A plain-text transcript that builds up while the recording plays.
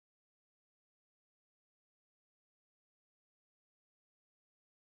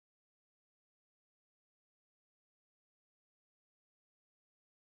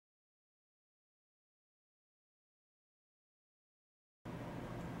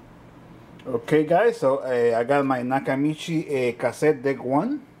Okay guys, so I got my Nakamichi Cassette Deck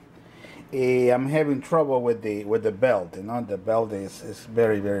 1. I'm having trouble with the belt. You know, the belt is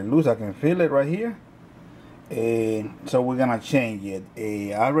very loose. I can feel it right here. So we're gonna change it.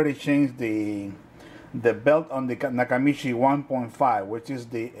 I already changed the belt on the Nakamichi 1.5, which is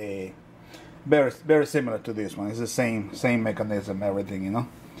the very similar to this one. It's the same mechanism, everything. You know.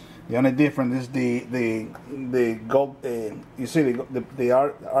 The only difference is the gold. You see the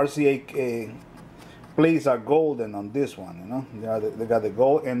RCA plates are golden on this one. You know, they got the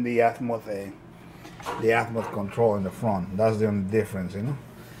gold and the azimuth control in the front. That's the only difference. You know.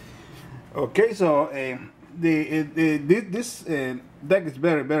 Okay, so this deck is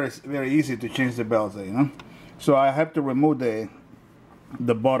very easy to change the belts. You know, so I have to remove the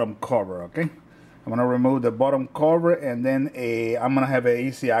bottom cover. Okay. I'm gonna remove the bottom cover, and then I'm gonna have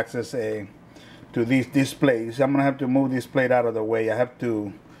easy access to this plate. So I'm gonna have to move this plate out of the way. I have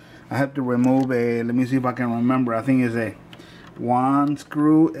to remove let me see if I can remember. I think it's a one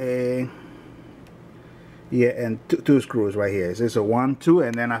screw, yeah, and two screws right here. So it's a 1, 2,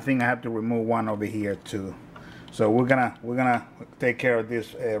 and then I think I have to remove one over here too. So we're gonna take care of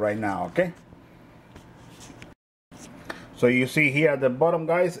this right now. Okay. So you see here at the bottom,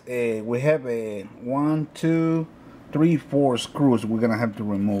 guys, we have a 1, 2, 3, 4 screws we're gonna have to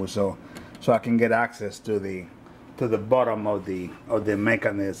remove, so I can get access to the bottom of the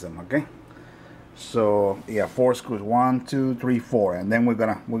mechanism. Okay. So yeah, 4 screws, 1, 2, 3, 4, and then we're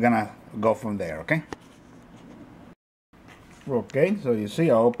gonna go from there. Okay. Okay. So you see,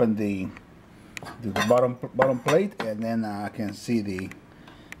 I open the bottom plate, and then I can see the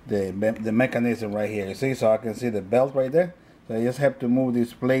mechanism right here. You see, so I can see the belt right there. So I just have to move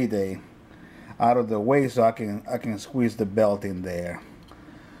this plate out of the way so I can squeeze the belt in there.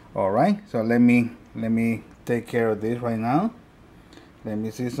 All right, so let me take care of this right now. Let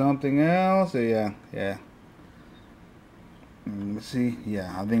me see something else. Yeah. Let me see.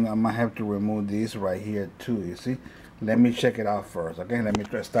 Yeah, I think I might have to remove this right here too. You see, let me check it out first. Okay, let me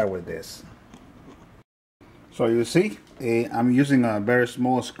start with this. So you see, I'm using a very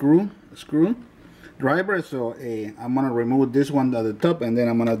small screw driver. So I'm gonna remove this one at the top, and then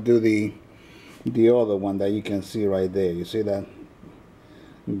I'm gonna do the other one that you can see right there. You see that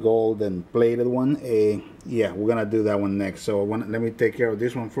golden plated one? Yeah, we're gonna do that one next. So let me take care of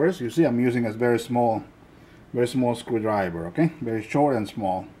this one first. You see, I'm using a very small screwdriver. Okay, very short and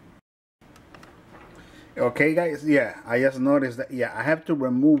small. Okay, guys. Yeah, I just noticed that. Yeah, I have to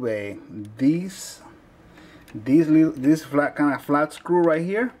remove this flat screw right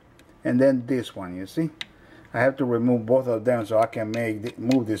here, and then this one. You see, I have to remove both of them so I can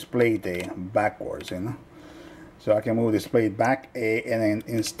move this plate backwards. You know, so I can move this plate back and then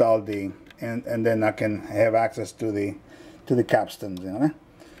install and then I can have access to the capstans. You know.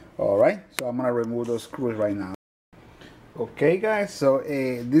 All right, so I'm gonna remove those screws right now. Okay, guys. So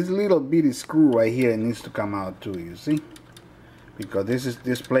this little bitty screw right here needs to come out too. You see, because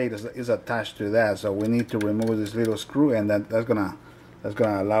this plate is attached to that, so we need to remove this little screw, and that's gonna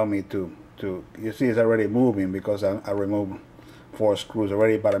allow me to you see, it's already moving because I removed 4 screws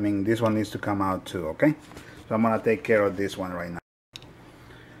already, but I mean this one needs to come out too. Okay, so I'm gonna take care of this one right now.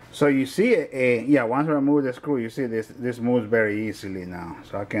 So you see, yeah, once I remove the screw, you see this moves very easily now,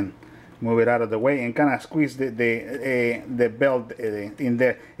 so I can move it out of the way and kind of squeeze the belt in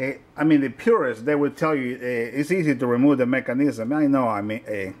there. I mean, the purists, they will tell you it's easy to remove the mechanism. I know, I mean,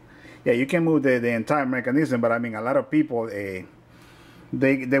 yeah, you can move the entire mechanism, but I mean, a lot of people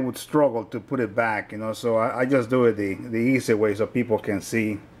they would struggle to put it back, you know. So I just do it the easy way, so people can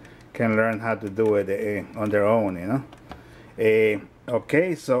learn how to do it on their own, you know.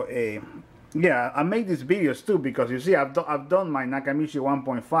 Okay, so yeah, I made these videos too because you see, I've done my Nakamichi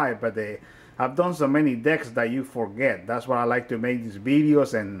 1.5, but I've done so many decks that you forget. That's why I like to make these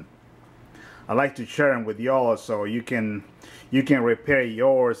videos, and I like to share them with y'all so you can repair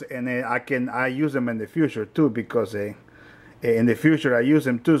yours, and I use them in the future too, because in the future I use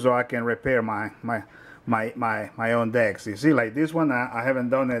them too, so I can repair my own decks. You see, like this one, I haven't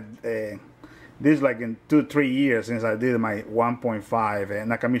done it. This like in 2-3 years since I did my 1.5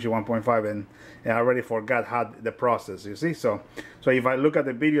 Nakamichi 1.5, and I already forgot how the process. You see, so if I look at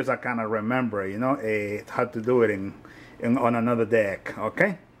the videos, I kind of remember, you know, how to do it on another deck.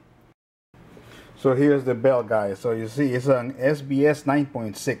 Okay. So here's the belt, guys. So you see, it's an SBS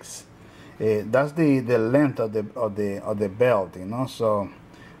 9.6. That's the length of the belt, you know. So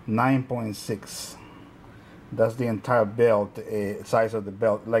 9.6. That's the entire belt, size of the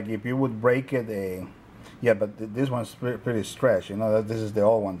belt. Like if you would break it, yeah, but this one's pretty stretched, you know. This is the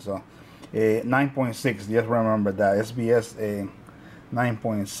old one, so 9.6. Just remember that SBS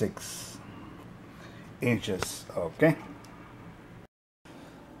 9.6. inches. Okay.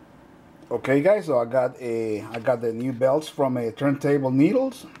 Okay, guys. So I got the new belts from Turntable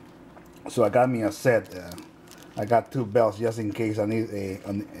Needles. So I got me a set. I got 2 belts just in case I need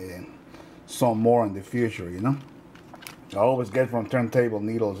some more in the future. You know. I always get from Turntable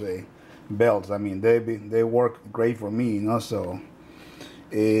Needles belts. I mean, they work great for me. You know. So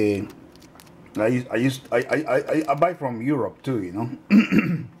I buy from Europe too. You know.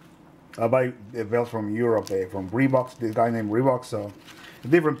 I buy the belts from Europe, from Reebok, this guy named Reebok, so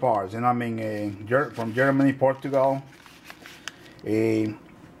different parts, and I mean from Germany, Portugal. I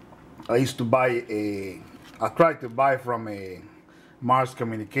used to buy I tried to buy from Mars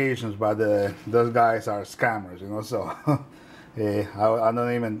Communications, but those guys are scammers, you know. So I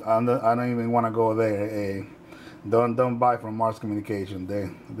don't even want to go there. Don't buy from Mars Communication. They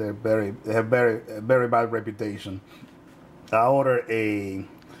have very bad reputation. I ordered a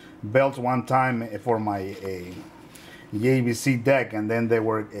belts one time for my JVC deck, and then they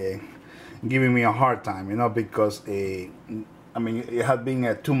were giving me a hard time, you know, because I mean, it had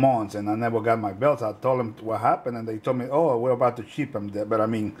been 2 months and I never got my belts. I told them what happened, and they told me, oh, we're about to ship them. But I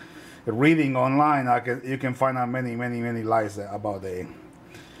mean, reading online, you can find out many lies about the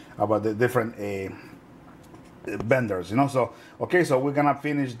different vendors, you know. So okay, so we're gonna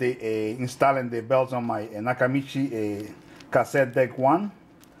finish the installing the belts on my Nakamichi Cassette Deck 1.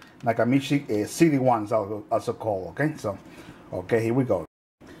 Nakamichi CD1 is also called. Okay, so okay, here we go.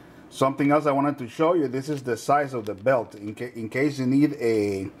 Something else I wanted to show you. This is the size of the belt in case you need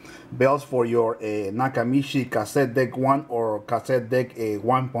a belts for your Nakamichi Cassette Deck 1 or Cassette Deck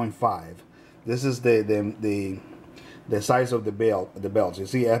 1.5. This is the size of the belts. You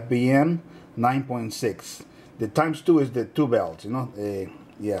see, FBM 9.6. The ×2 is the 2 belts. You know,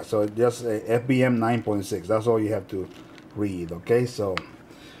 yeah. So just FBM 9.6. That's all you have to read. Okay, so.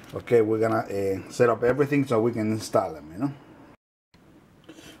 Okay, we're gonna set up everything so we can install them, you know.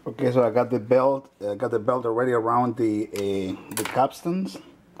 Okay, so I got the belt. Already around the capstans,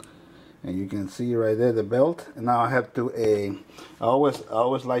 and you can see right there the belt. And now I have to. I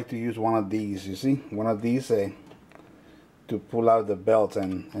always like to use one of these. You see, one of these to pull out the belt,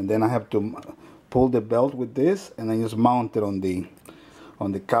 and then I have to pull the belt with this, and then just mount it on the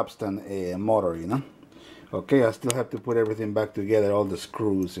capstan motor, you know. Okay, I still have to put everything back together, all the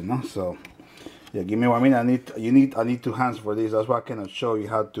screws, you know. So yeah, give me 1 minute. I need 2 hands for this. That's why I cannot show you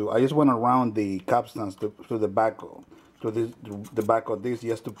how to. I just went around the capstans to the back, the back of this,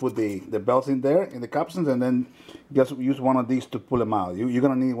 just to put the belts in there in the capstans, and then just use one of these to pull them out. You're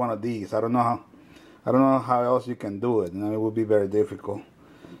gonna need one of these. I don't know how else you can do it. You know, it will be very difficult.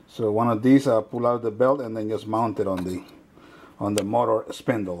 So one of these, I'll pull out the belt and then just mount it on the motor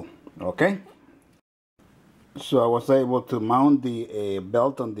spindle. Okay. So I was able to mount the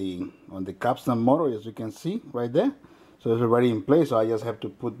belt on the capstan motor, as you can see right there. So it's already in place. So I just have to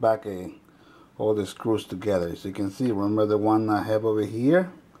put back all the screws together. As you can see, remember the one I have over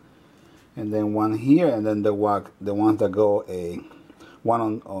here, and then one here, and then the ones that go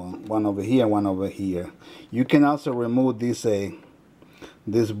one over here, one over here. You can also remove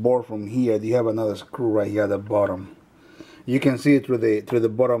this board from here. You have another screw right here at the bottom. You can see it through the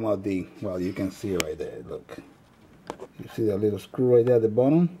bottom of the, well, you can see it right there. Look, you see that little screw right there at the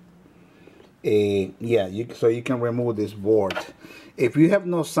bottom. Yeah, so you can remove this board. If you have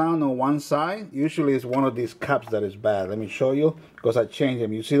no sound on one side, usually it's one of these caps that is bad. Let me show you, because I changed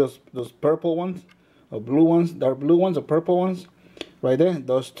them. You see those purple ones, or blue ones, dark blue ones, or purple ones, right there.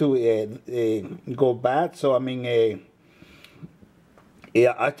 Those two go bad. So I mean,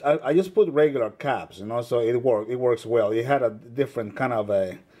 yeah, I just put regular caps, you know, so it works well. It had a different kind of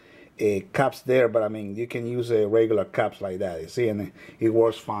a caps there, but I mean, you can use a regular caps like that, you see, and it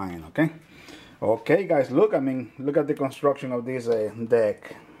works fine. Okay. Okay, guys, look, I mean, look at the construction of this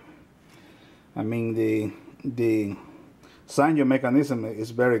deck. I mean, the sanyo mechanism is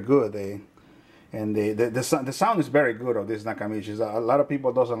very good, and the sound is very good of this Nakamichi. A lot of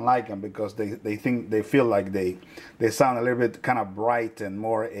people doesn't like them because they feel like they sound a little bit kind of bright and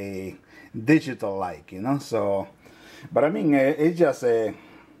more digital like, you know. So, but I mean, it's just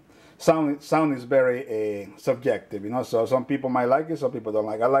sound is very subjective, you know. So some people might like it, some people don't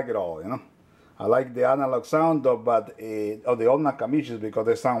like. I like it all, you know. I like the analog sound of the old Nakamichis because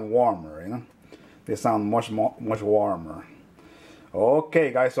they sound warmer, you know. They sound much warmer.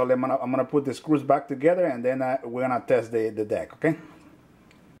 Okay, guys, so I'm gonna put the screws back together, and then we're gonna test the deck. Okay.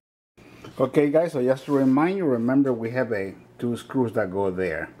 Okay, guys, so just to remind you, remember we have 2 screws that go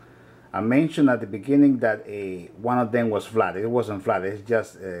there. I mentioned at the beginning that one of them was flat. It wasn't flat. It's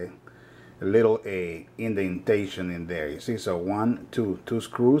just a little indentation in there. You see, so 1, 2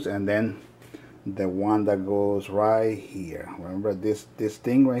 screws, and then the one that goes right here. Remember this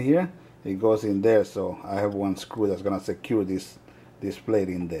thing right here, it goes in there, so I have one screw that's gonna secure this plate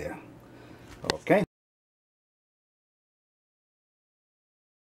in there. Okay.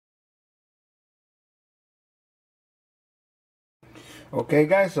 Okay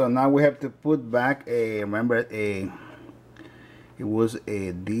guys, so now we have to put back a, remember it was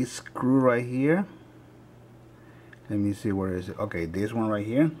this screw right here. Let me see, where is it? Okay, this one right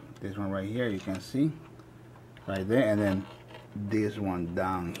here, you can see right there, and then this one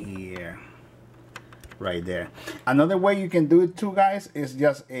down here right there. Another way you can do it too, guys, is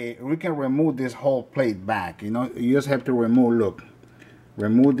just we can remove this whole plate back. You know, you just have to remove, look,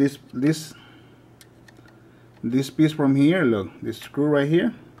 remove this piece from here, look, this screw right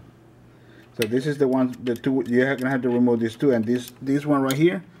here. So this is the one, the two, you're gonna have to remove these two, and this one right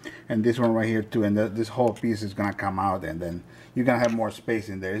here, and this one right here too, and this whole piece is gonna come out, and then you're gonna have more space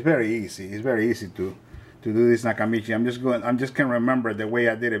in there. It's very easy. It's very easy to do this Nakamichi. I'm just can't remember the way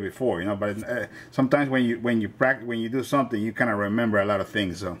I did it before, you know. But sometimes when you practice, when you do something, you kind of remember a lot of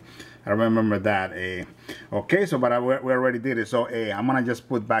things. So I remember that. Okay, so but we already did it. So I'm gonna just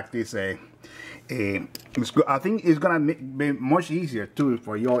put back this. I think it's gonna be much easier too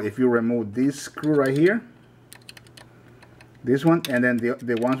for y'all if you remove this screw right here, this one, and then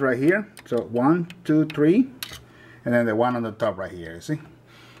the ones right here. So 1, 2, 3, and then the one on the top right here. You see,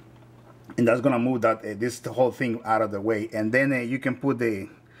 and that's gonna move that the whole thing out of the way, and then you can put the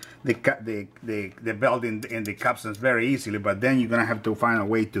belt in the capstans very easily. But then you're gonna have to find a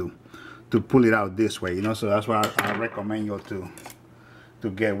way to pull it out this way, you know. So that's why I recommend you to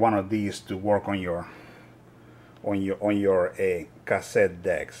get one of these to work on your cassette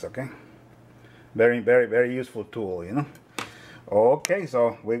decks. Okay, very useful tool, you know. Okay,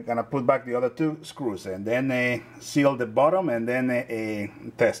 so we're gonna put back the other two screws, and then seal the bottom, and then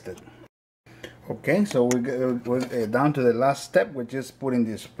test it. Okay, so we're down to the last step, which is putting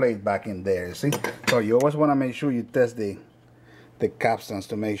this plate back in there. You see, so you always want to make sure you test the capstans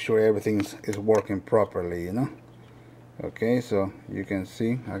to make sure everything is working properly, you know. Okay, so you can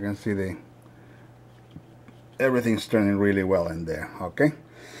see, I can see everything's turning really well in there. Okay,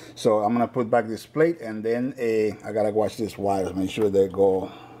 so I'm gonna put back this plate, and then I gotta watch these wires, make sure they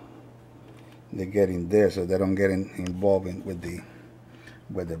get in there, so they don't get involved with the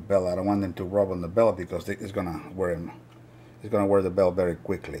belt. I don't want them to rub on the belt, because it's gonna wear the belt very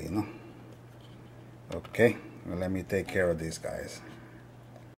quickly, you know. Okay, well, let me take care of these guys.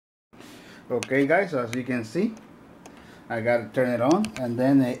 Okay guys, so as you can see, I gotta turn it on, and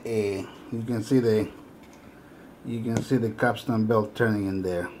then you can see the capstan belt turning in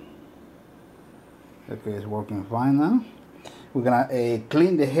there. Okay, it's working fine now. We're gonna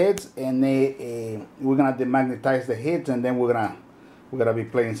clean the heads, and we're gonna demagnetize the heads, and then we're gonna be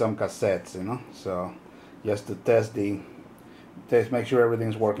playing some cassettes, you know. So just to make sure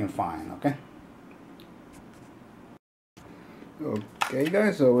everything's working fine. Okay. Okay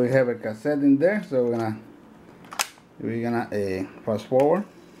guys, so we have a cassette in there, so we're gonna fast forward.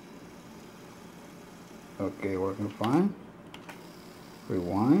 Okay, working fine.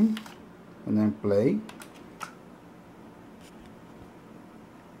 Rewind, and then play.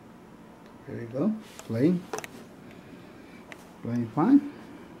 There you go, playing fine.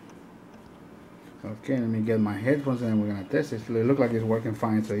 Okay, let me get my headphones, and we're gonna test it. It looks like it's working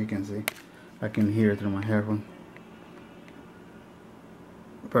fine, so you can see. I can hear it through my headphones.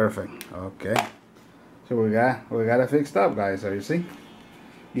 Perfect. Okay. So we got it fixed up, guys. So you see,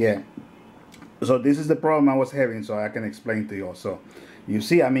 yeah. So this is the problem I was having. So I can explain to you. So you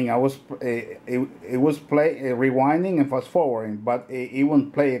see, I mean, I was it was rewinding and fast forwarding, but it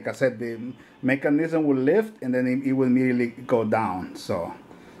wouldn't play a cassette. The mechanism would lift, and then it would immediately go down. So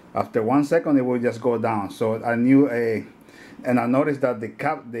after 1 second, it would just go down. So I knew and I noticed that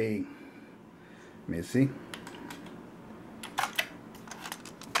let me see.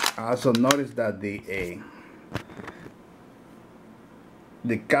 I also noticed that the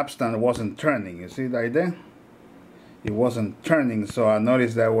capstan wasn't turning. You see right there? It wasn't turning, so I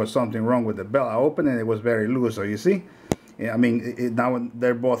noticed there was something wrong with the belt. I opened it, it was very loose. So you see, I mean, now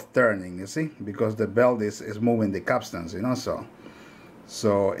they're both turning. You see, because the belt is moving the capstans, you know.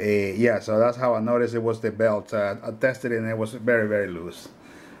 So yeah, so that's how I noticed it was the belt. I tested it, and it was very loose.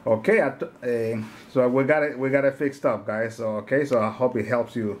 Okay, so we got it fixed up, guys. So okay, so I hope it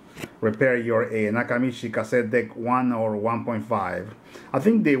helps you repair your Nakamichi Cassette Deck 1 or 1.5. I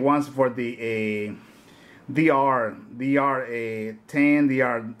think the ones for the DR10,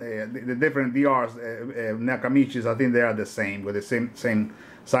 the different DRs, Nakamichis, I think they are the same, with the same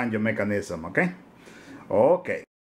Sanyo mechanism. Okay.